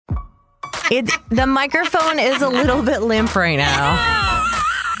The microphone is a little bit limp right now.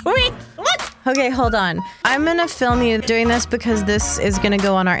 Wait, what? Okay, hold on. I'm going to film you doing this because this is going to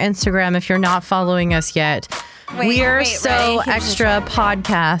go on our Instagram if you're not following us yet. We're so extra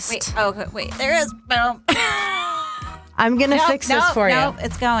podcast. Wait, there is. Boom. I'm going to fix this for you. No,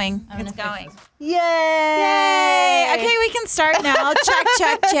 it's going. It's going. Yay! Okay, we can start now.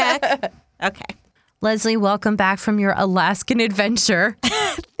 Check. Okay. Leslie, welcome back from your Alaskan adventure.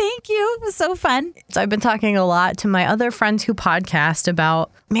 Thank you. It was so fun. So I've been talking a lot to my other friends who podcast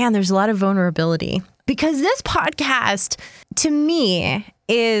about, man, there's a lot of vulnerability. Because this podcast, to me,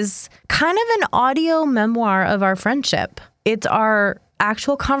 is kind of an audio memoir of our friendship. It's our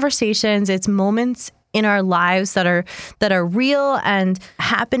actual conversations. It's moments in our lives that are real and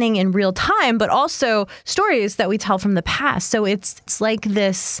happening in real time, but also stories that we tell from the past. So it's like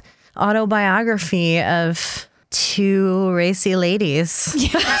this autobiography of two racy ladies.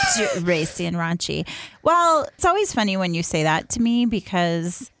 Racy and raunchy. Well, it's always funny when you say that to me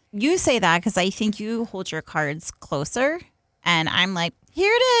because you say that because I think you hold your cards closer and I'm like,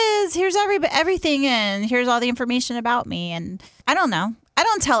 here it is. Here's everything and here's all the information about me. And I don't know. I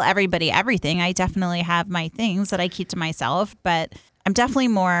don't tell everybody everything. I definitely have my things that I keep to myself, but I'm definitely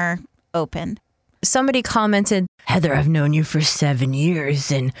more open. Somebody commented, Heather, I've known you for 7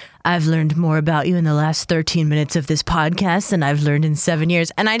 years and I've learned more about you in the last 13 minutes of this podcast than I've learned in 7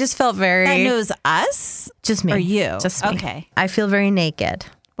 years. And I just felt very... That knows us? Just me. Or you? Just me. Okay. I feel very naked.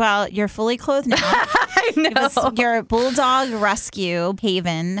 Well, you're fully clothed now. I know. Your Bulldog Rescue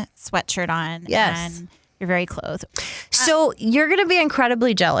Haven sweatshirt on. Yes. And you're very clothed. So you're going to be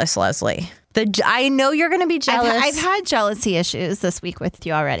incredibly jealous, Leslie. I know you're going to be jealous. I've had jealousy issues this week with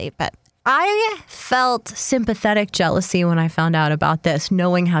you already, but... I felt sympathetic jealousy when I found out about this,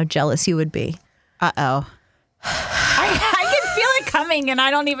 knowing how jealous you would be. Uh-oh. I can feel it coming, and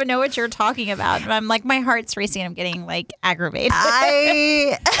I don't even know what you're talking about. I'm like, my heart's racing. I'm getting, like, aggravated.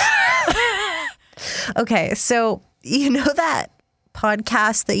 Okay, so you know that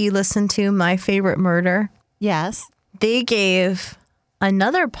podcast that you listen to, My Favorite Murder? Yes. They gave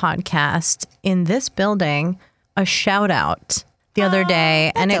another podcast in this building a shout out the other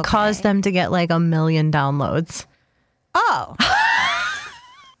day, and it caused them to get like 1 million downloads. Oh.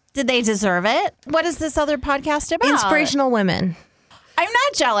 Did they deserve it? What is this other podcast about? Inspirational women. I'm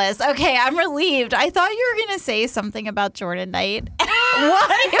not jealous. Okay, I'm relieved. I thought you were going to say something about Jordan Knight.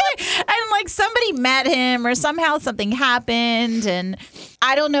 What? And like somebody met him or somehow something happened. And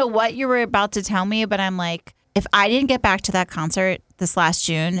I don't know what you were about to tell me, but I'm like, if I didn't get back to that concert this last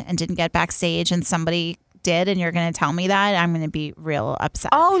June and didn't get backstage and somebody did and you're going to tell me that, I'm going to be real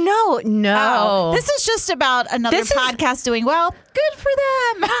upset. Oh, no. Oh, this is just about another podcast doing well. Good for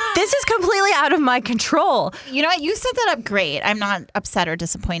them. This is completely out of my control. You know what? You set that up great. I'm not upset or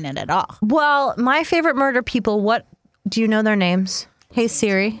disappointed at all. Well, My Favorite Murder people, what do you know their names? Hey,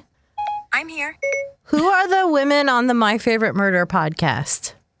 Siri. I'm here. Who are the women on the My Favorite Murder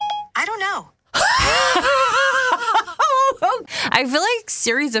podcast? I don't know. I feel like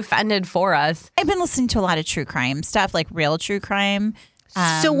Siri's offended for us. I've been listening to a lot of true crime stuff, like real true crime.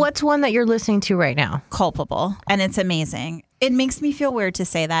 So what's one that you're listening to right now? Culpable. And it's amazing. It makes me feel weird to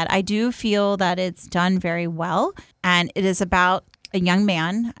say that. I do feel that it's done very well. And it is about a young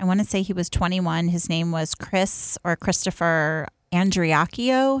man. I want to say he was 21. His name was Christopher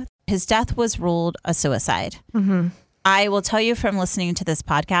Andriacchio. His death was ruled a suicide. Mm-hmm. I will tell you from listening to this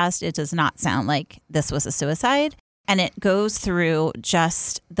podcast, it does not sound like this was a suicide. And it goes through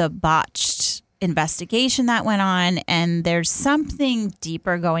just the botched investigation that went on. And there's something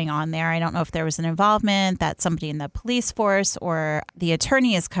deeper going on there. I don't know if there was an involvement that somebody in the police force or the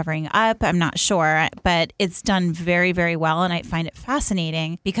attorney is covering up. I'm not sure. But it's done very, very well. And I find it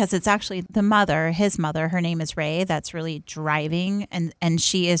fascinating because it's actually the mother, his mother, her name is Ray, that's really driving. And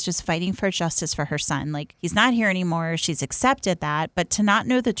she is just fighting for justice for her son. Like, he's not here anymore. She's accepted that. But to not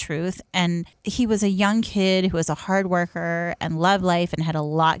know the truth. And he was a young kid who was a hard worker and loved life and had a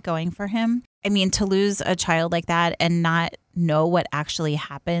lot going for him. I mean, to lose a child like that and not know what actually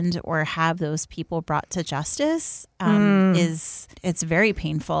happened or have those people brought to justice it's very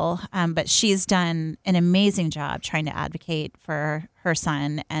painful. But she's done an amazing job trying to advocate for her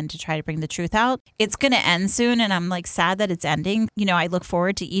son and to try to bring the truth out. It's going to end soon, and I'm like sad that it's ending. You know, I look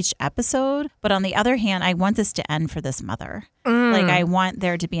forward to each episode, but on the other hand, I want this to end for this mother. Like, I want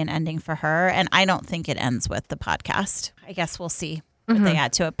there to be an ending for her, and I don't think it ends with the podcast. I guess we'll see what they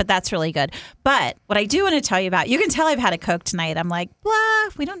add to it, but that's really good. But what I do want to tell you about, you can tell I've had a Coke tonight. I'm like, blah,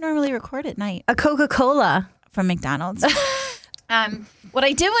 we don't normally record at night. A Coca-Cola. From McDonald's. What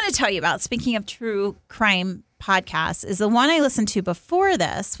I did want to tell you about, speaking of true crime podcasts is the one I listened to before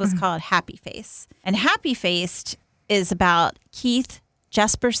this was called Happy Face. And Happy Faced is about Keith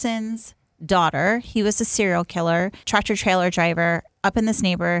Jesperson's daughter. He was a serial killer, tractor trailer driver up in this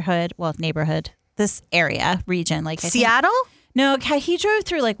this area, region. Like Seattle? No, he drove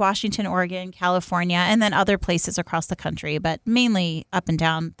through like Washington, Oregon, California, and then other places across the country, but mainly up and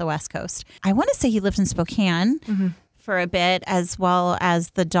down the West Coast. I want to say he lived in Spokane for a bit, as well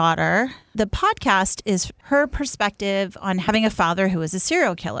as the daughter. The podcast is her perspective on having a father who was a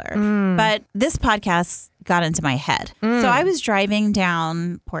serial killer. But this podcast got into my head. So I was driving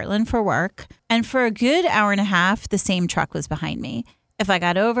down Portland for work, and for a good hour and a half, the same truck was behind me. If I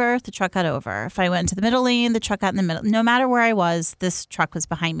got over, the truck got over. If I went into the middle lane, the truck got in the middle. No matter where I was, this truck was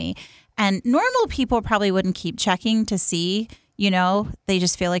behind me. And normal people probably wouldn't keep checking to see, they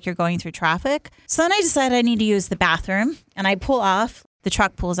just feel like you're going through traffic. So then I decided I need to use the bathroom, and I pull off. The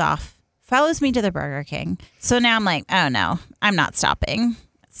truck pulls off, follows me to the Burger King. So now I'm like, oh no, I'm not stopping.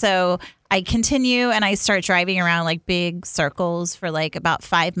 So I continue and I start driving around like big circles for like about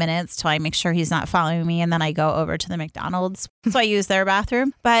 5 minutes till I make sure he's not following me. And then I go over to the McDonald's. So I use their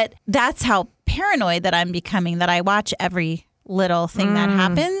bathroom. But that's how paranoid that I'm becoming, that I watch every little thing that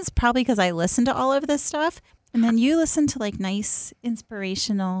happens, probably because I listen to all of this stuff. And then you listen to like nice,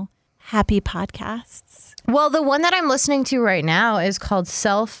 inspirational, happy podcasts. Well, the one that I'm listening to right now is called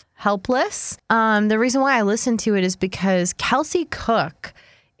Self-Helpless. The reason why I listen to it is because Kelsey Cook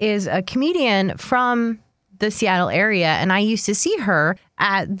is a comedian from the Seattle area, and I used to see her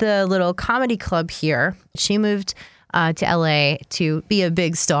at the little comedy club here. She moved to LA to be a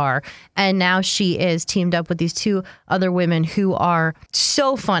big star, and now she is teamed up with these two other women who are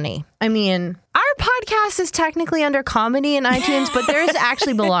so funny. I mean, our podcast is technically under comedy in iTunes, but theirs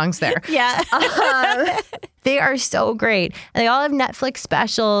actually belongs there. Yeah. They are so great. And they all have Netflix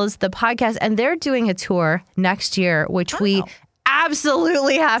specials, the podcast, and they're doing a tour next year, which we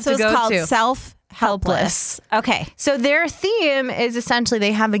absolutely have to go to. So it's called Self-Helpless. Okay. So their theme is essentially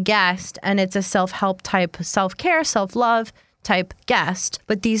they have a guest, and it's a self-help type, self-care, self-love type guest.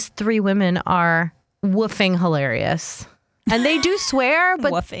 But these three women are woofing hilarious. And they do swear,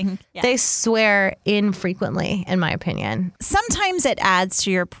 but woofing. Yeah. They swear infrequently, in my opinion. Sometimes it adds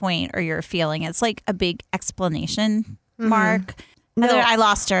to your point or your feeling. It's like a big explanation mark. No, Heather, I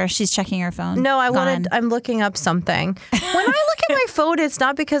lost her. She's checking her phone. No, I'm looking up something. When I look at my phone, it's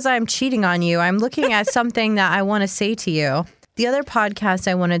not because I'm cheating on you. I'm looking at something that I want to say to you. The other podcast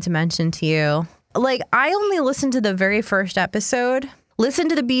I wanted to mention to you, like I only listened to the very first episode. Listen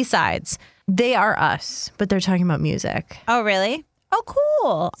to the B-sides. They are us, but they're talking about music. Oh, really? Oh,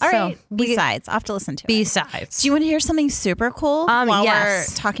 cool. All right. B-sides. I'll have to listen to it. B-sides. Do you want to hear something super cool while yes.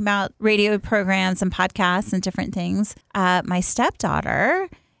 we're talking about radio programs and podcasts and different things? My stepdaughter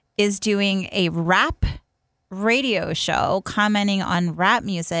is doing a rap radio show commenting on rap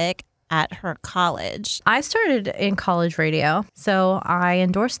music at her college. I started in college radio, so I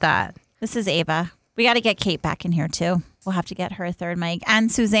endorse that. This is Ava. We got to get Kate back in here, too. We'll have to get her a third mic.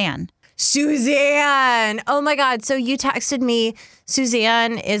 And Suzanne. Suzanne. Oh my God. So you texted me,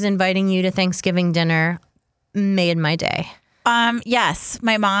 Suzanne is inviting you to Thanksgiving dinner. Made my day. Yes.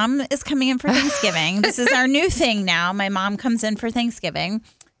 My mom is coming in for Thanksgiving. This is our new thing now. My mom comes in for Thanksgiving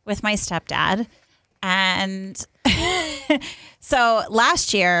with my stepdad. And so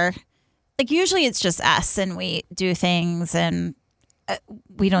last year, like usually it's just us and we do things and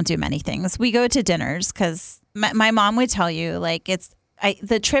we don't do many things. We go to dinners because my mom would tell you like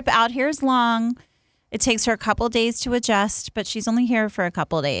the trip out here is long. It takes her a couple days to adjust, but she's only here for a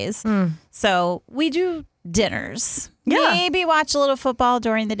couple days. So we do dinners. Yeah. Maybe watch a little football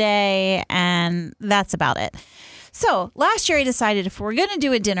during the day, and that's about it. So last year I decided if we're going to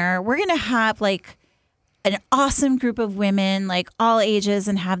do a dinner, we're going to have like an awesome group of women, like all ages,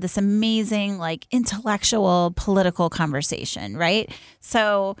 and have this amazing, like intellectual, political conversation, right?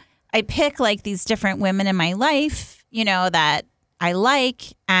 So I pick like these different women in my life, that I like,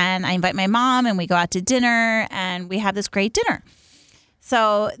 and I invite my mom and we go out to dinner and we have this great dinner.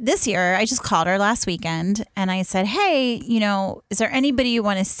 So this year I just called her last weekend and I said, hey, is there anybody you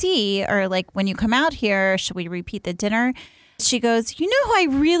want to see? Or like when you come out here, should we repeat the dinner? She goes, who I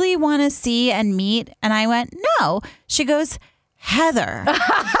really want to see and meet? And I went, no. She goes, Heather. And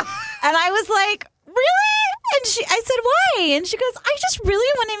I was like, really? And I said, why? And she goes, I just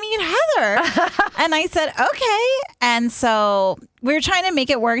really want to meet Heather. And I said, okay. And so we were trying to make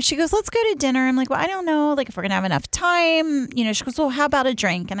it work. She goes, let's go to dinner. I'm like, well, I don't know, like if we're going to have enough time. She goes, well, how about a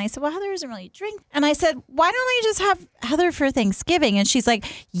drink? And I said, well, Heather doesn't really drink. And I said, why don't I just have Heather for Thanksgiving? And she's like,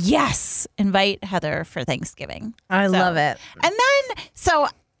 yes, invite Heather for Thanksgiving. I love it. And then, so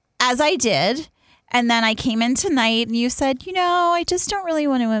as I did, And then I came in tonight and you said, I just don't really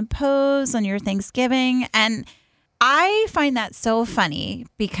want to impose on your Thanksgiving. And I find that so funny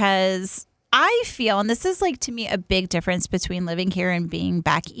because I feel, and this is like to me a big difference between living here and being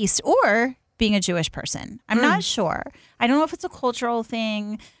back east or being a Jewish person. I'm not sure. I don't know if it's a cultural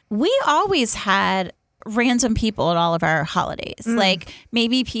thing. We always had random people at all of our holidays, like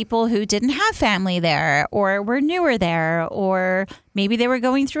maybe people who didn't have family there or were newer there, or maybe they were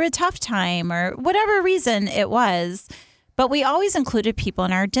going through a tough time or whatever reason it was. But we always included people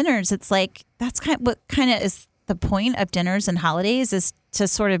in our dinners. It's like that's what kind of is the point of dinners and holidays, is to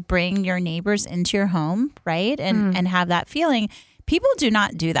sort of bring your neighbors into your home, right? And have that feeling. People do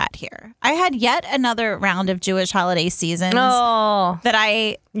not do that here. I had yet another round of Jewish holiday seasons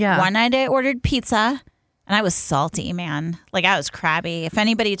that one night I ordered pizza. And I was salty, man. Like, I was crabby. If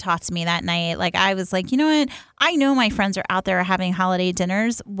anybody talked to me that night, like, I was like, you know what? I know my friends are out there having holiday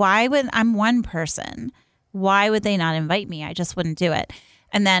dinners. I'm one person. Why would they not invite me? I just wouldn't do it.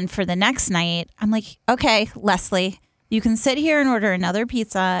 And then for the next night, I'm like, okay, Leslie, you can sit here and order another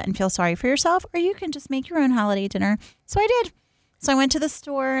pizza and feel sorry for yourself, or you can just make your own holiday dinner. So I did. So I went to the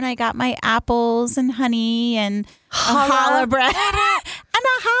store and I got my apples and honey and a challah bread. And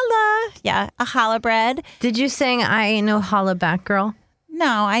a challah. Yeah, a challah bread. Did you sing I Ain't No Challah Back Girl?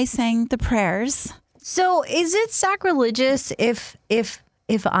 No, I sang the prayers. So is it sacrilegious if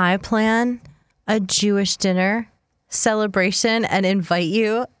I plan a Jewish dinner celebration and invite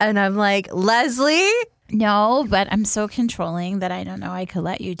you and I'm like, Leslie? No, but I'm so controlling that I don't know I could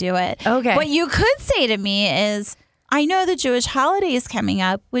let you do it. Okay. What you could say to me is, I know the Jewish holiday is coming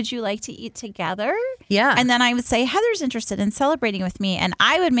up. Would you like to eat together? Yeah. And then I would say, Heather's interested in celebrating with me. And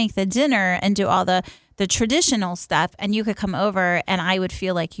I would make the dinner and do all the traditional stuff. And you could come over and I would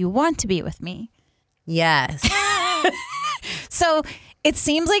feel like you want to be with me. Yes. So it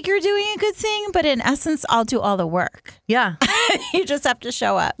seems like you're doing a good thing, but in essence, I'll do all the work. Yeah. You just have to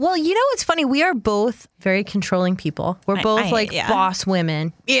show up. Well, you know what's funny? We are both very controlling people. We're both boss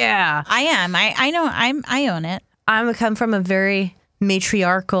women. Yeah. I am. I know. I own it. I come from a very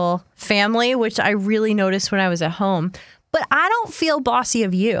matriarchal family, which I really noticed when I was at home. But I don't feel bossy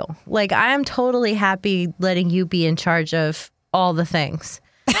of you. Like, I am totally happy letting you be in charge of all the things.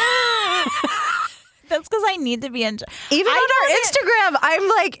 That's because I need to be in charge. Even on our Instagram, I'm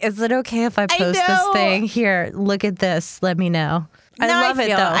like, is it okay if I post this thing? Here, look at this. Let me know. I love it,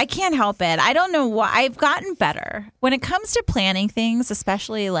 though. I can't help it. I don't know why. I've gotten better. When it comes to planning things,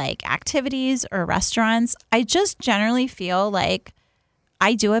 especially like activities or restaurants, I just generally feel like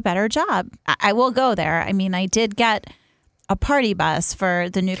I do a better job. I will go there. I mean, I did get a party bus for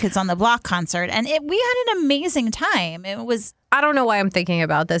the New Kids on the Block concert, and we had an amazing time. It was... I don't know why I'm thinking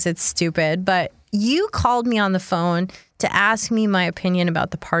about this. It's stupid, but you called me on the phone to ask me my opinion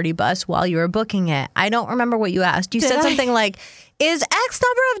about the party bus while you were booking it. I don't remember what you asked. You said something like, is X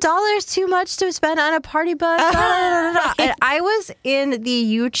number of dollars too much to spend on a party bus? And I was in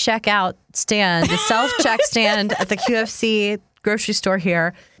the checkout stand, the self-check stand at the QFC grocery store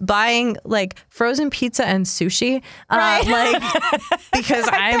here, buying like frozen pizza and sushi, because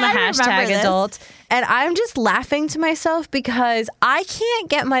I'm a hashtag adult. And I'm just laughing to myself because I can't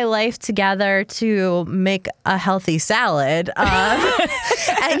get my life together to make a healthy salad.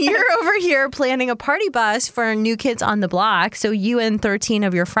 And you're over here planning a party bus for New Kids on the Block so you and 13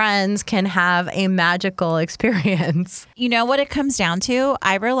 of your friends can have a magical experience. You know what it comes down to?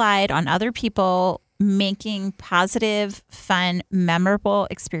 I relied on other people making positive, fun, memorable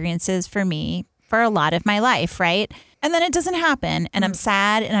experiences for me for a lot of my life, right? And then it doesn't happen, and I'm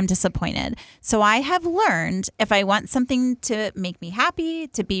sad and I'm disappointed. So I have learned if I want something to make me happy,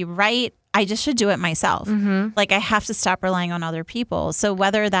 to be right, I just should do it myself. Like, I have to stop relying on other people. So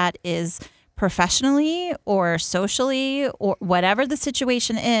whether that is professionally or socially or whatever the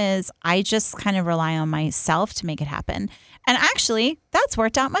situation is, I just kind of rely on myself to make it happen. And actually, that's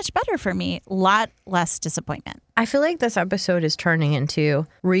worked out much better for me. A lot less disappointment. I feel like this episode is turning into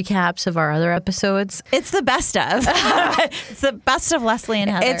recaps of our other episodes. It's the best of. It's the best of Leslie and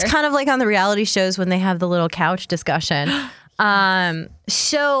Heather. It's kind of like on the reality shows when they have the little couch discussion.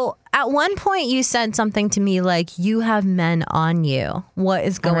 So at one point you said something to me like, you have men on you. What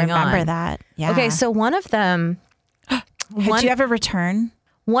is going on? I remember that. Yeah. Okay, so one of them... Did you ever return?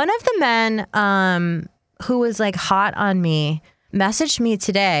 One of the men who was like hot on me messaged me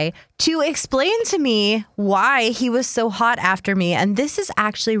today to explain to me why he was so hot after me. And this is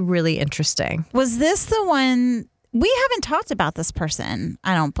actually really interesting. Was this the one... We haven't talked about this person,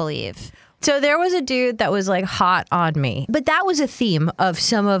 I don't believe. So there was a dude that was like hot on me. But that was a theme of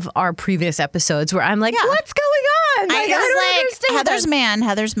some of our previous episodes where I'm like, what's going on? Like, I don't understand.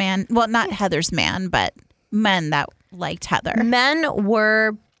 Heather's man. Well, not Heather's man, but men that liked Heather. Men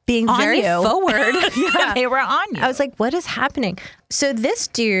were being on very you. forward. Yeah. They were on you. I was like, what is happening? So this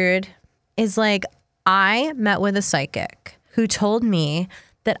dude is like, I met with a psychic who told me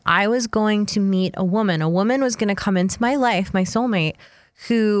that I was going to meet a woman. A woman was going to come into my life, my soulmate,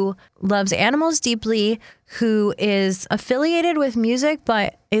 who loves animals deeply, who is affiliated with music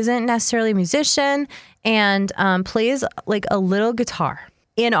but isn't necessarily a musician, and plays like a little guitar.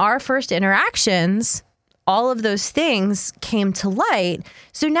 In our first interactions, all of those things came to light.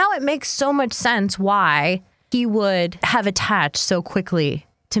 So now it makes so much sense why he would have attached so quickly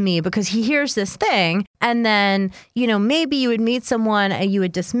to me, because he hears this thing and then, you know, maybe you would meet someone and you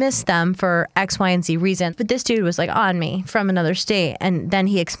would dismiss them for X, Y, and Z reason. But this dude was like on me from another state. And then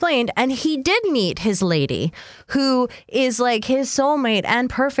he explained, and he did meet his lady who is like his soulmate and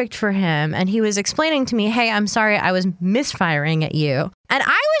perfect for him. And he was explaining to me, hey, I'm sorry, I was misfiring at you. And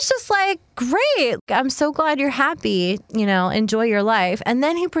I was just like, great, I'm so glad you're happy, you know, enjoy your life. And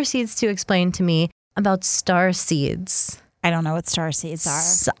then he proceeds to explain to me about star seeds. I don't know what star seeds are.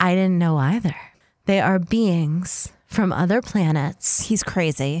 So I didn't know either. They are beings from other planets. He's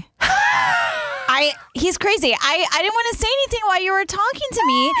crazy. He's crazy. I didn't want to say anything while you were talking to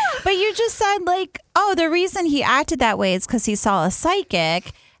me, but you just said like, oh, the reason he acted that way is because he saw a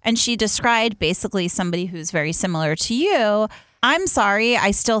psychic and she described basically somebody who's very similar to you. I'm sorry. I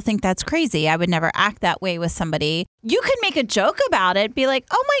still think that's crazy. I would never act that way with somebody. You could make a joke about it. Be like,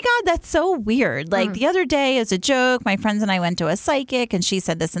 oh my God, that's so weird. Like the other day as a joke, my friends and I went to a psychic and she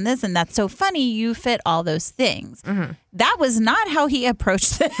said this and this, and that's so funny. You fit all those things. Mm-hmm. That was not how he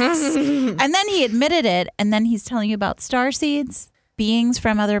approached this. And then he admitted it. And then he's telling you about star seeds, beings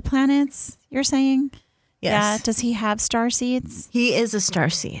from other planets, you're saying? Yes. Yeah. Does he have star seeds? He is a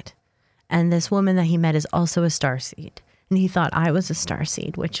star seed. And this woman that he met is also a star seed. And he thought I was a star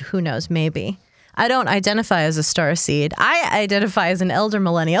seed, which who knows, maybe. I don't identify as a star seed. I identify as an elder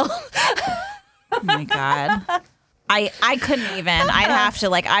millennial. Oh my God. I couldn't even. I'd have to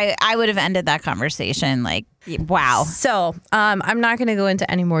I would have ended that conversation like, wow. So I'm not going to go into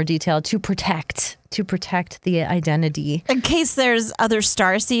any more detail to protect the identity. In case there's other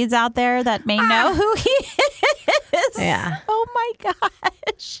star seeds out there that may know who he is. Yeah. Oh my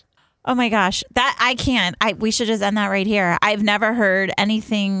gosh. Oh my gosh, that I can't. We should just end that right here. I've never heard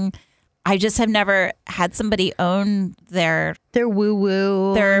anything. I just have never had somebody own their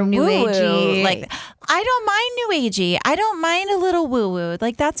woo-woo, their new woo-woo. agey. Like, I don't mind new agey. I don't mind a little woo-woo.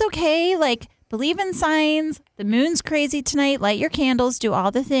 Like, that's okay. Like, believe in signs. The moon's crazy tonight. Light your candles. Do all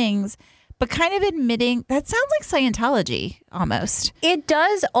the things. But kind of admitting that sounds like Scientology almost. It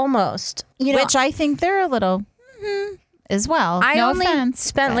does almost, which I think they're a little. As well. I no only offense,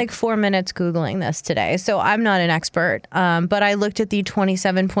 spent like 4 minutes Googling this today, so I'm not an expert. But I looked at the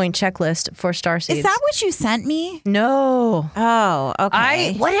 27-point checklist for star seeds. Is that what you sent me? No. Oh,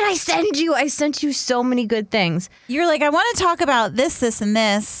 okay. What did I send you? I sent you so many good things. You're like, I want to talk about this, and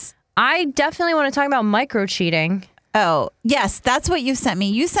this. I definitely want to talk about micro cheating. Oh, yes, that's what you sent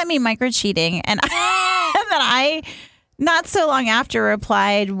me. You sent me micro cheating, and then I not so long after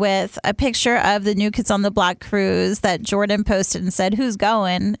replied with a picture of the New Kids on the Block cruise that Jordan posted and said, who's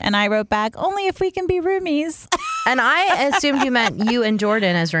going? And I wrote back, only if we can be roomies. And I assumed you meant you and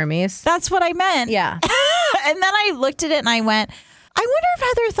Jordan as roomies. That's what I meant. Yeah. And then I looked at it and I went, I wonder if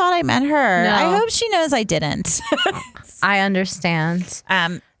Heather thought I meant her. No. I hope she knows I didn't. I understand.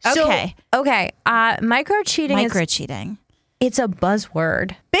 Okay. Micro cheating it's a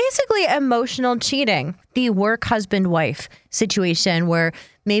buzzword. Basically, emotional cheating. The work husband-wife situation where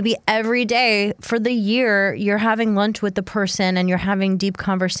maybe every day for the year you're having lunch with the person and you're having deep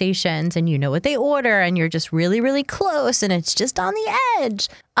conversations and you know what they order and you're just really, really close and it's just on the edge.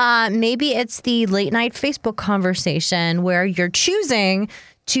 Maybe it's the late night Facebook conversation where you're choosing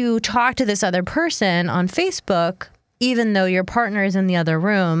to talk to this other person on Facebook even though your partner is in the other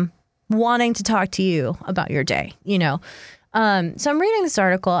room wanting to talk to you about your day, you know. So I'm reading this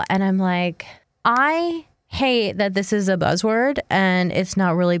article and I'm like, I hate that this is a buzzword and it's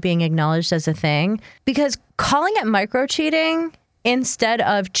not really being acknowledged as a thing, because calling it micro cheating instead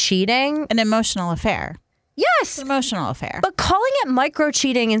of cheating. An emotional affair. Yes. An emotional affair. But calling it micro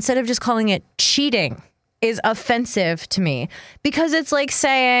cheating instead of just calling it cheating is offensive to me, because it's like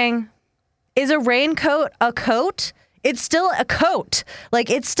saying, is a raincoat a coat? It's still a coat. Like,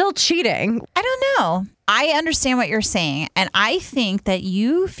 it's still cheating. I don't know. I understand what you're saying. And I think that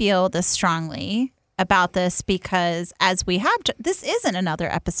you feel this strongly about this because as we have, this isn't another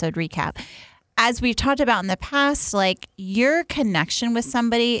episode recap. As we've talked about in the past, like your connection with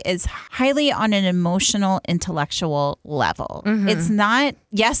somebody is highly on an emotional, intellectual level. It's not,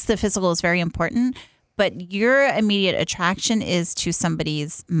 yes, the physical is very important, but your immediate attraction is to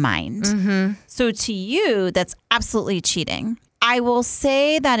somebody's mind. So to you, that's absolutely cheating. I will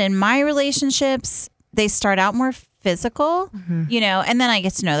say that in my relationships, they start out more physical, you know, and then I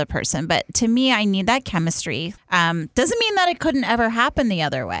get to know the person. But to me, I need that chemistry. Doesn't mean that it couldn't ever happen the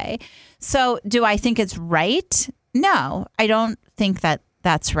other way. So do I think it's right? No, I don't think that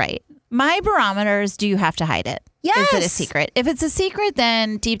that's right. My barometer is, do you have to hide it? Yes. Is it a secret? If it's a secret,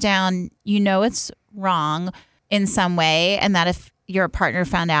 then deep down, you know it's wrong in some way. And that if your partner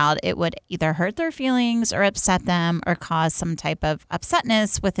found out, it would either hurt their feelings or upset them or cause some type of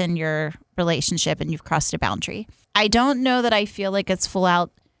upsetness within your relationship and you've crossed a boundary. I don't know that I feel like it's full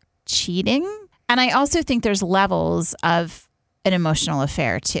out cheating. And I also think there's levels of an emotional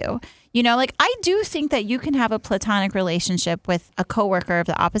affair too. You know, like I do think that you can have a platonic relationship with a coworker of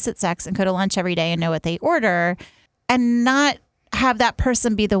the opposite sex and go to lunch every day and know what they order and not have that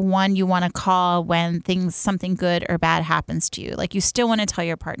person be the one you want to call when something good or bad happens to you. Like you still want to tell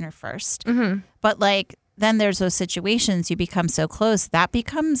your partner first. But like then there's those situations you become so close that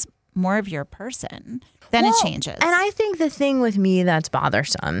becomes more of your person. Then it changes. And I think the thing with me that's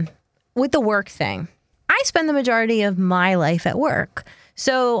bothersome with the work thing, I spend the majority of my life at work.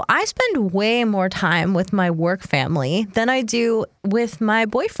 So I spend way more time with my work family than I do with my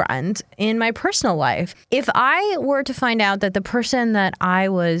boyfriend in my personal life. If I were to find out that the person that I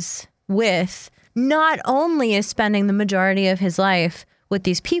was with not only is spending the majority of his life with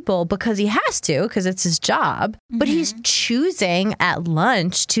these people because he has to, because it's his job, but he's choosing at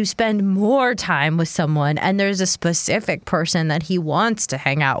lunch to spend more time with someone and there's a specific person that he wants to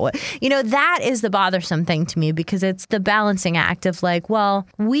hang out with. You know, that is the bothersome thing to me because it's the balancing act of like, well,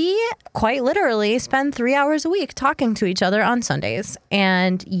 we quite literally spend 3 hours a week talking to each other on Sundays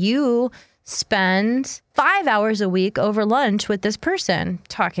and you spend 5 hours a week over lunch with this person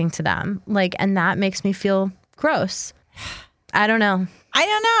talking to them. Like, and that makes me feel gross. I don't know.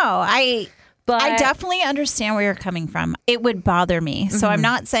 I definitely understand where you're coming from. It would bother me. So I'm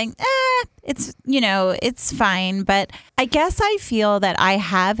not saying, it's, you know, it's fine. But I guess I feel that I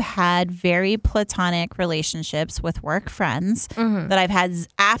have had very platonic relationships with work friends that I've had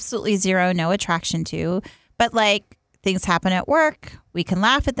absolutely no attraction to. But like things happen at work. We can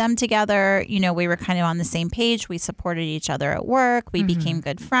laugh at them together. You know, we were kind of on the same page. We supported each other at work. We became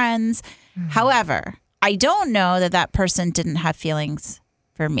good friends. However, I don't know that person didn't have feelings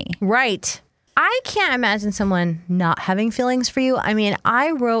for me. Right. I can't imagine someone not having feelings for you. I mean,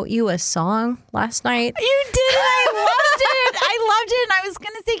 I wrote you a song last night. You did it. I loved it. And I was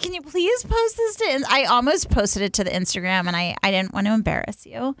going to say, can you please post this to... I almost posted it to the Instagram and I didn't want to embarrass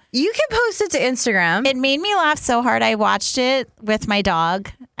you. You can post it to Instagram. It made me laugh so hard. I watched it with my dog.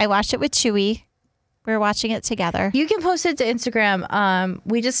 I watched it with Chewy. We were watching it together. You can post it to Instagram.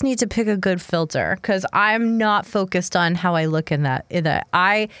 We just need to pick a good filter because I'm not focused on how I look in that.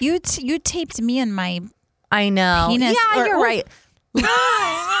 You taped me in my I know. penis. Yeah, you're right.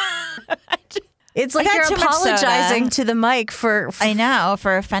 It's like you're apologizing to the mic for I know,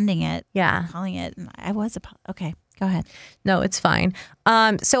 for offending it. Yeah. Calling it. I was okay. Go ahead. No, it's fine.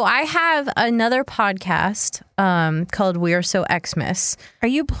 So I have another podcast called We Are So Xmas. Are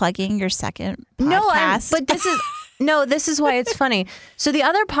you plugging your second podcast? No, this is why it's funny. So the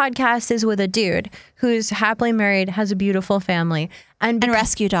other podcast is with a dude who's happily married, has a beautiful family. And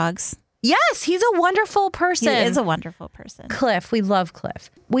rescue dogs. Yes, he's a wonderful person. He is a wonderful person. Cliff, we love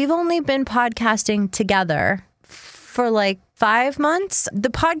Cliff. We've only been podcasting together for like 5 months. The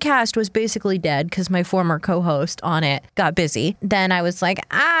podcast was basically dead because my former co-host on it got busy. Then I was like,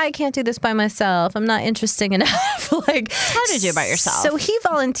 I can't do this by myself. I'm not interesting enough. Like, it's hard to do by yourself. So he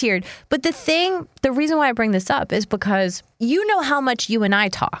volunteered. But the reason why I bring this up is because you know how much you and I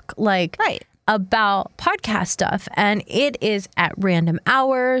talk. Like, right. About podcast stuff, and it is at random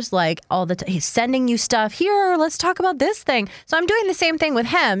hours, like all the time. He's sending you stuff. Here, let's talk about this thing. So I'm doing the same thing with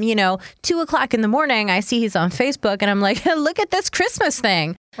him. 2:00 in the morning, I see he's on Facebook, and I'm like, look at this Christmas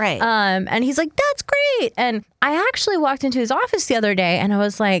thing. Right. And he's like, that's great. And I actually walked into his office the other day, and I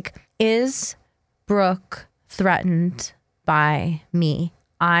was like, is Brooke threatened by me?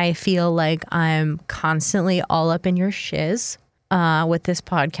 I feel like I'm constantly all up in your shiz with this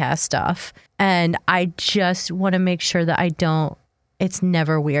podcast stuff. And I just want to make sure that I don't it's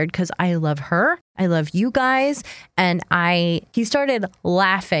never weird because I love her. I love you guys. And he started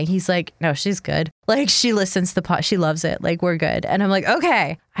laughing. He's like, no, she's good. Like, she listens to the pod. She loves it. Like, we're good. And I'm like,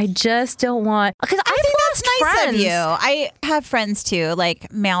 okay, I just don't want, because I think that's nice of you. I have friends too,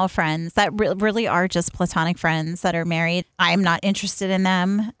 like male friends that really are just platonic friends that are married. I'm not interested in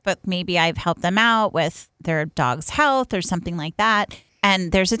them, but maybe I've helped them out with their dog's health or something like that.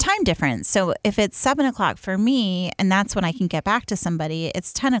 And there's a time difference. So if it's 7 o'clock for me and that's when I can get back to somebody,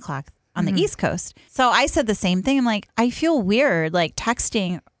 it's 10 o'clock on the East Coast. So I said the same thing. I'm like, I feel weird like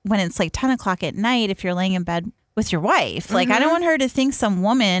texting when it's like 10 o'clock at night if you're laying in bed with your wife. Like, I don't want her to think some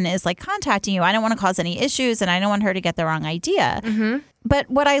woman is like contacting you. I don't want to cause any issues and I don't want her to get the wrong idea. But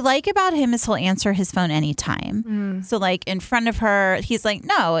what I like about him is he'll answer his phone anytime. So like in front of her, he's like,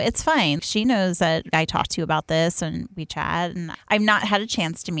 no, it's fine. She knows that I talked to you about this and we chat, and I've not had a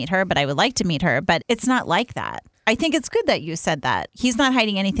chance to meet her, but I would like to meet her. But it's not like that. I think it's good that you said that. He's not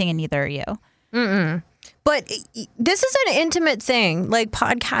hiding anything and neither are you. But this is an intimate thing. Like,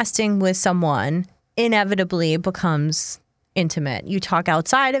 podcasting with someone inevitably becomes intimate. You talk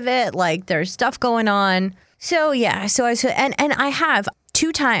outside of it, like there's stuff going on. So yeah, and I have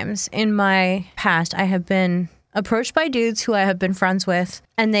 2 times in my past, I have been approached by dudes who I have been friends with,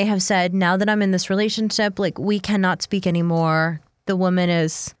 and they have said, now that I'm in this relationship, like, we cannot speak anymore. The woman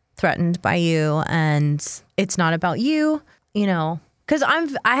is threatened by you and it's not about you, you know, because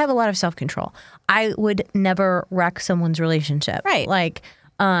I have a lot of self-control. I would never wreck someone's relationship. Right. Like,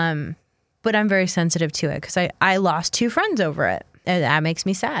 but I'm very sensitive to it because I lost 2 friends over it. And that makes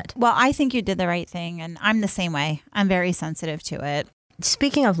me sad. Well, I think you did the right thing, and I'm the same way. I'm very sensitive to it.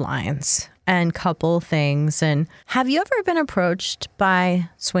 Speaking of lines and couple things, and have you ever been approached by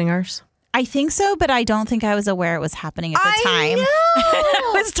swingers? I think so, but I don't think I was aware it was happening at the time.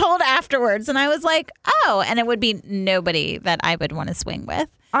 I was told afterwards, and I was like, oh, and it would be nobody that I would want to swing with.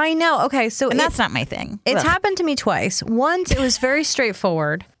 I know. Okay, so and that's not my thing. It's happened to me twice. Once, it was very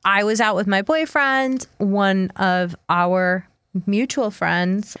straightforward. I was out with my boyfriend. One of our mutual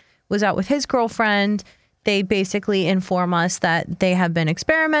friends was out with his girlfriend. They basically inform us that they have been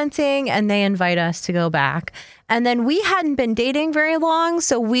experimenting and they invite us to go back. And then we hadn't been dating very long,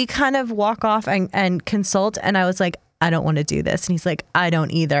 so we kind of walk off and consult. And I was like, I don't want to do this. And he's like, I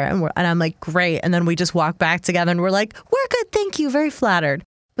don't either. And I'm like, great. And then we just walk back together and we're like, we're good. Thank you. Very flattered.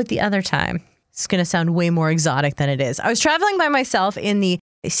 But the other time, it's going to sound way more exotic than it is. I was traveling by myself in the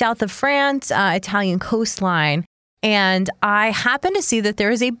south of France, Italian coastline. And I happened to see that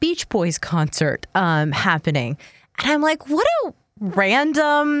there is a Beach Boys concert happening. And I'm like, what a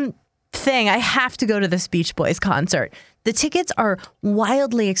random thing. I have to go to this Beach Boys concert. The tickets are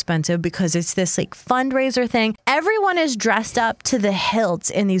wildly expensive because it's this like fundraiser thing. Everyone is dressed up to the hilt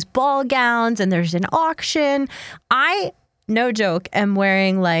in these ball gowns and there's an auction. I, no joke, am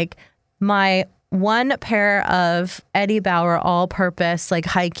wearing like my one pair of Eddie Bauer all-purpose like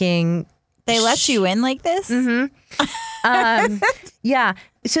hiking. They let you in like this? Yeah.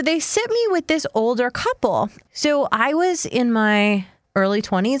 So they sit me with this older couple. So I was in my early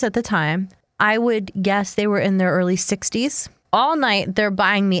 20s at the time. I would guess they were in their early 60s. All night, they're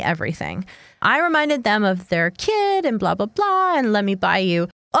buying me everything. I reminded them of their kid and blah, blah, blah, and let me buy you.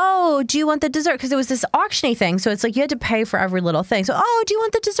 Oh, do you want the dessert? Because it was this auctiony thing. So it's like you had to pay for every little thing. So, oh, do you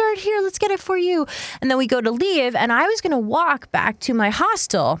want the dessert? Here, let's get it for you. And then we go to leave. And I was going to walk back to my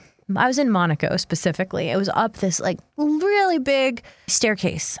hostel. I was in Monaco specifically. It was up this like really big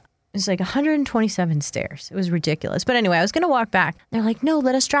staircase. It was like 127 stairs. It was ridiculous. But anyway, I was going to walk back. They're like, no,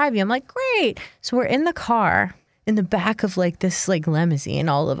 let us drive you. I'm like, great. So we're in the car in the back of like this like limousine,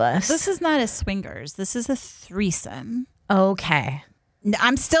 all of us. This is not a swingers. This is a threesome. Okay.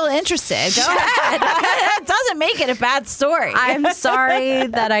 I'm still interested. Go ahead. It doesn't make it a bad story. I'm sorry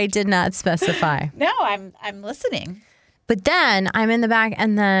that I did not specify. No, I'm listening. But then I'm in the back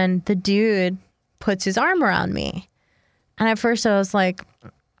and then the dude puts his arm around me. And at first I was like,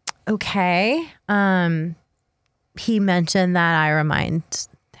 okay. He mentioned that I remind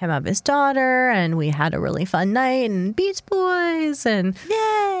him of his daughter and we had a really fun night and Beach Boys and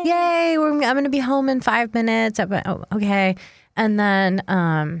yay, I'm going to be home in 5 minutes. Oh, okay. And then,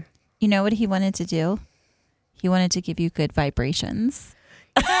 you know what he wanted to do? He wanted to give you good vibrations.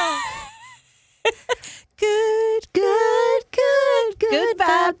 Good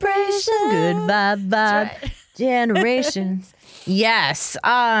vibration. Good vibe right. generations. Yes.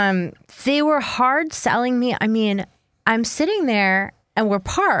 They were hard selling me. I mean, I'm sitting there and we're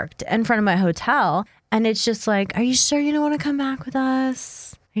parked in front of my hotel and it's just like, are you sure you don't want to come back with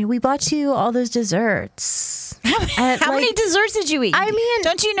us? hey, we bought you all those desserts. How many desserts did you eat? I mean,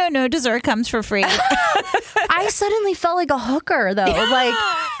 don't you know no dessert comes for free? I suddenly felt like a hooker, though. Like,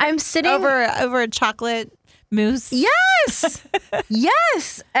 I'm sitting over a chocolate mousse. Yes.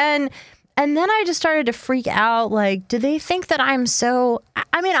 Yes. And then I just started to freak out. Like, do they think that I'm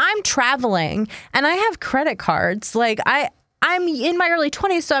I'm traveling and I have credit cards. Like, I'm in my early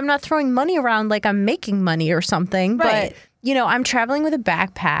 20s, so I'm not throwing money around like I'm making money or something. Right. But, I'm traveling with a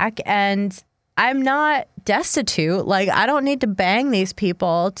backpack and I'm not destitute. Like, I don't need to bang these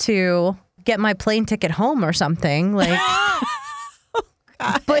people to get my plane ticket home or something. Like,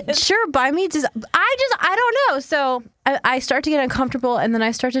 but sure, buy me. I don't know. So I start to get uncomfortable, and then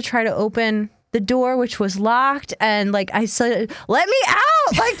I start to try to open the door, which was locked. And like, I said, let me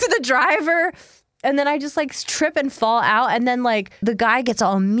out, like, to the driver. And then I just like trip and fall out. And then like the guy gets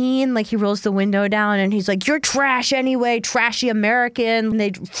all mean, like he rolls the window down and he's like, you're trash anyway, trashy American. And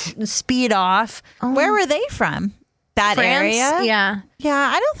they speed off. Where were they from? That France? area? Yeah.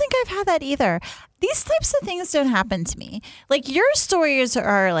 Yeah, I don't think I've had that either. These types of things don't happen to me. Like, your stories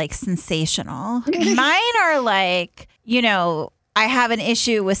are like sensational. Mine are like, I have an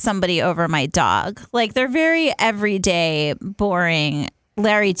issue with somebody over my dog. Like, they're very everyday, boring,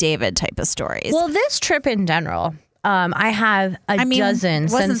 Larry David type of stories. Well, this trip in general, I have a dozen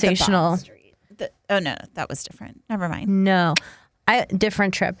sensational. No, that was different. Never mind. No,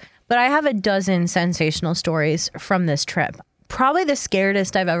 different trip. But I have a dozen sensational stories from this trip. Probably the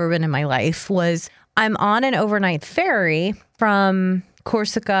scariest I've ever been in my life was I'm on an overnight ferry from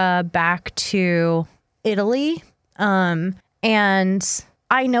Corsica back to Italy. And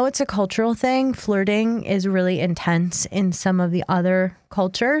I know it's a cultural thing. Flirting is really intense in some of the other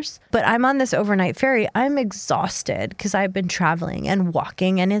cultures. But I'm on this overnight ferry. I'm exhausted because I've been traveling and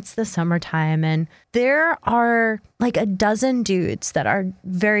walking, and it's the summertime. And there are like a dozen dudes that are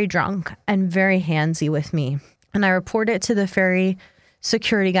very drunk and very handsy with me. And I report it to the ferry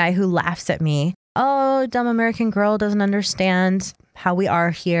security guy, who laughs at me. Oh, dumb American girl doesn't understand how we are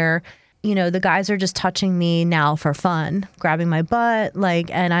here. The guys are just touching me now for fun, grabbing my butt,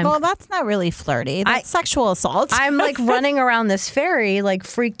 and I'm... Well, that's not really flirty. That's sexual assault. I'm like running around this ferry, like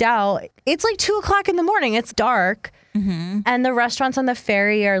freaked out. It's like 2:00 in the morning. It's dark. Mm-hmm. And the restaurants on the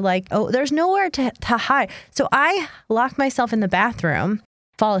ferry are like, oh, there's nowhere to hide. So I lock myself in the bathroom,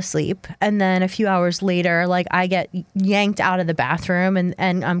 fall asleep. And then a few hours later, like, I get yanked out of the bathroom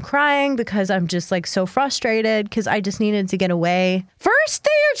and I'm crying because I'm just like so frustrated because I just needed to get away. First,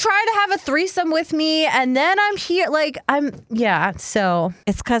 they're trying to have a threesome with me. And then I'm here, so.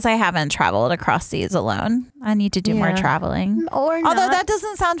 It's because I haven't traveled across seas alone. I need to do more traveling. Or not. Although that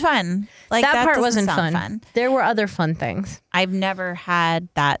doesn't sound fun. Like, that part wasn't fun. fun. There were other fun things. I've never had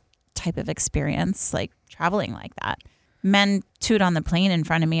that type of experience, like traveling like that. Men toot on the plane in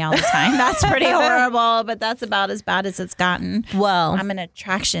front of me all the time. That's pretty horrible, but that's about as bad as it's gotten. Well, I'm an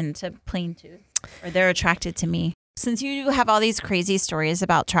attraction to plane toots, or they're attracted to me. Since you have all these crazy stories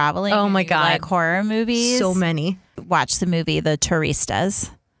about traveling, oh my God, like horror movies, so many. Watch the movie The Touristas.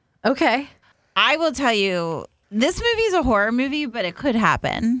 Okay. I will tell you, this movie is a horror movie, but it could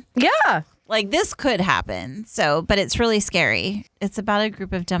happen. Yeah. Like, this could happen. But it's really scary. It's about a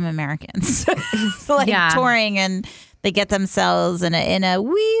group of dumb Americans touring, and they get themselves in a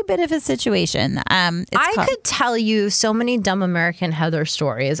wee bit of a situation. I could tell you so many dumb American Heather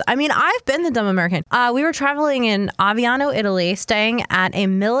stories. I mean, I've been the dumb American. We were traveling in Aviano, Italy, staying at a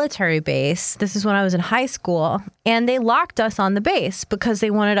military base. This is when I was in high school. And they locked us on the base because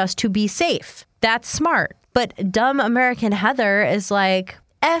they wanted us to be safe. That's smart. But dumb American Heather is like,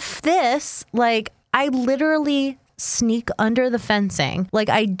 F this. Like, I literally sneak under the fencing. Like,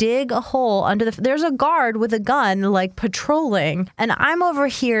 I dig a hole under there's a guard with a gun, like, patrolling, and I'm over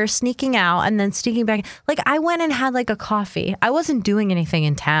here sneaking out and then sneaking back. Like, I went and had like a coffee. I wasn't doing anything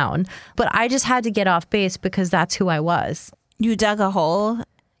in town, but I just had to get off base because that's who I was. You dug a hole?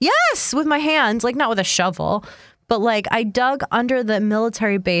 Yes, with my hands, like, not with a shovel, but like, I dug under the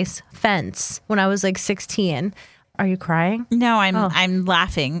military base fence when I was like 16. Are you crying? No, I'm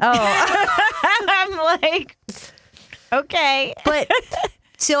laughing. Oh. I'm like, okay. But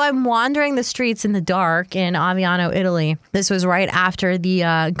so I'm wandering the streets in the dark in Aviano, Italy. This was right after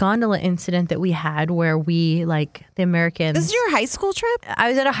the gondola incident that we had where we, like, the Americans. This is your high school trip? I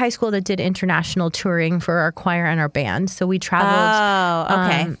was at a high school that did international touring for our choir and our band. So we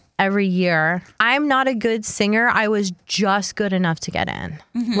traveled every year. I'm not a good singer. I was just good enough to get in.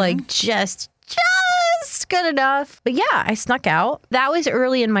 Mm-hmm. Like, just good enough. But yeah, I snuck out. That was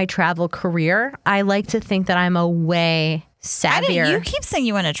early in my travel career. I like to think that I'm a way savvier. You keep saying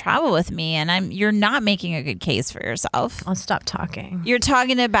you want to travel with me, and you're not making a good case for yourself. I'll stop talking. You're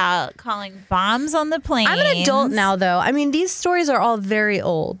talking about calling bombs on the plane. I'm an adult now, though. I mean, these stories are all very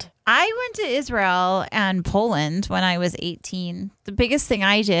old. I went to Israel and Poland when I was 18. The biggest thing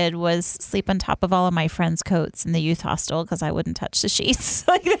I did was sleep on top of all of my friends' coats in the youth hostel because I wouldn't touch the sheets.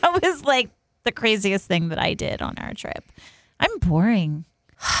 Like, that was like the craziest thing that I did on our trip. I'm boring.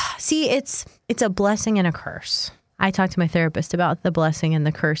 See, it's a blessing and a curse. I talk to my therapist about the blessing and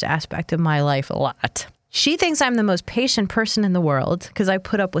the curse aspect of my life a lot. She thinks I'm the most patient person in the world because I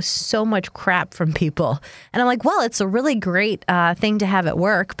put up with so much crap from people. And I'm like, well, it's a really great thing to have at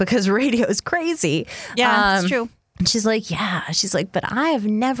work because radio is crazy. Yeah, it's true. And she's like, yeah. She's like, but I have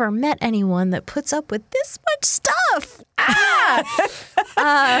never met anyone that puts up with this much stuff.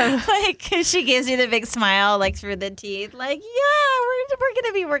 Like, she gives you the big smile, like through the teeth. Like, yeah, we're going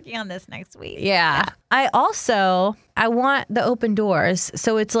to be working on this next week. Yeah. I want the open doors.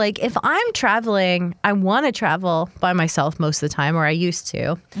 So it's like, if I'm traveling, I want to travel by myself most of the time, or I used to.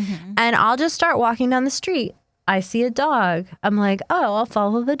 Mm-hmm. And I'll just start walking down the street. I see a dog. I'm like, oh, I'll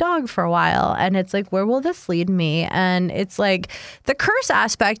follow the dog for a while. And it's like, where will this lead me? And it's like, the curse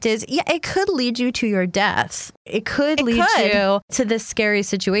aspect is, yeah, it could lead you to your death. It could lead you to this scary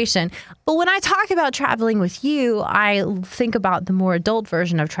situation. But when I talk about traveling with you, I think about the more adult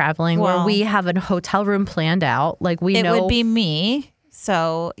version of traveling where we have a hotel room planned out. Like, we know. It would be me.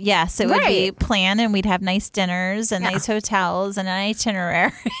 So, yes, it would be planned, and we'd have nice dinners and nice hotels and an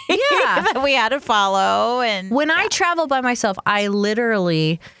itinerary that we had to follow. And when I travel by myself, I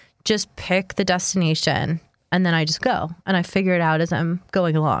literally just pick the destination and then I just go and I figure it out as I'm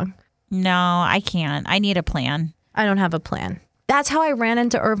going along. No, I can't. I need a plan. I don't have a plan. That's how I ran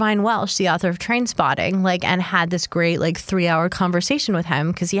into Irvine Welsh, the author of Trainspotting, and had this great 3-hour conversation with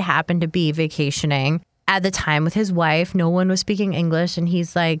him because he happened to be vacationing at the time with his wife. No one was speaking English. And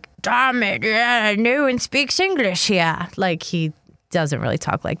he's like, damn it, yeah, no one speaks English here. Like, he doesn't really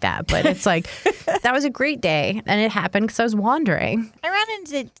talk like that. But it's like, that was a great day. And it happened because I was wandering. I ran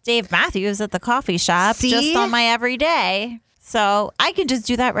into Dave Matthews at the coffee shop just on my everyday. So I can just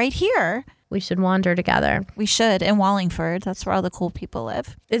do that right here. We should wander together. We should. In Wallingford. That's where all the cool people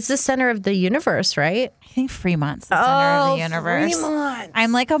live. It's the center of the universe, right? I think Fremont's the center of the universe. Fremont.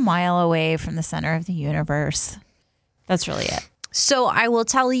 I'm like a mile away from the center of the universe. That's really it. So I will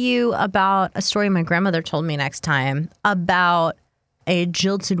tell you about a story my grandmother told me next time about a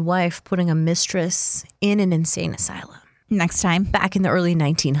jilted wife putting a mistress in an insane asylum. Next time. Back in the early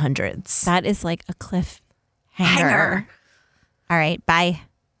 1900s. That is like a cliffhanger. All right. Bye.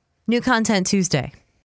 New content Tuesday.